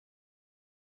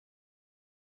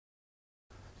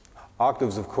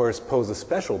Octaves, of course, pose a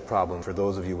special problem for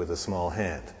those of you with a small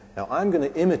hand. Now, I'm going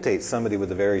to imitate somebody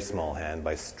with a very small hand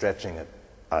by stretching it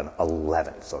an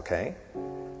 11th, okay?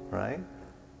 Right?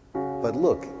 But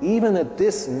look, even at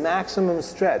this maximum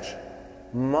stretch,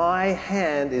 my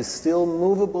hand is still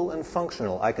movable and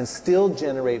functional. I can still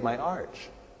generate my arch.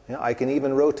 You know, I can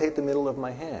even rotate the middle of my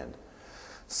hand.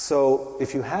 So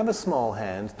if you have a small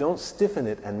hand, don't stiffen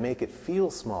it and make it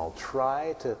feel small.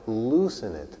 Try to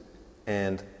loosen it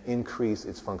and increase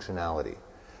its functionality.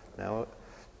 Now,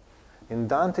 in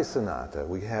Dante's Sonata,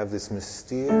 we have this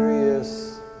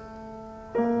mysterious,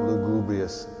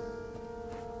 lugubrious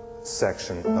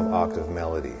section of octave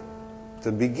melody.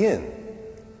 To begin,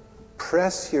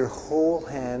 press your whole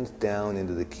hand down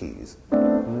into the keys.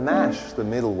 Mash the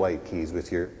middle white keys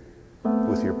with your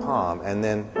palm, and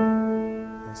then,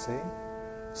 you see?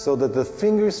 So that the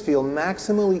fingers feel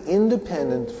maximally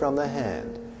independent from the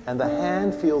hand, and the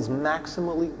hand feels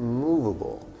maximally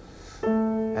movable.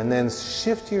 And then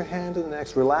shift your hand to the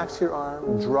next, relax your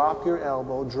arm, drop your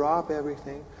elbow, drop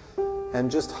everything, and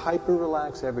just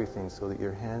hyper-relax everything so that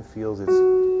your hand feels its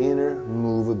inner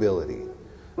movability.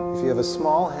 If you have a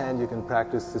small hand, you can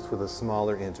practice this with a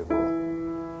smaller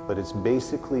interval. But it's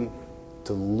basically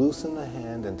to loosen the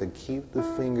hand and to keep the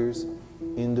fingers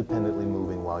independently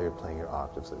moving while you're playing your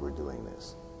octaves that we're doing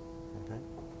this. Okay?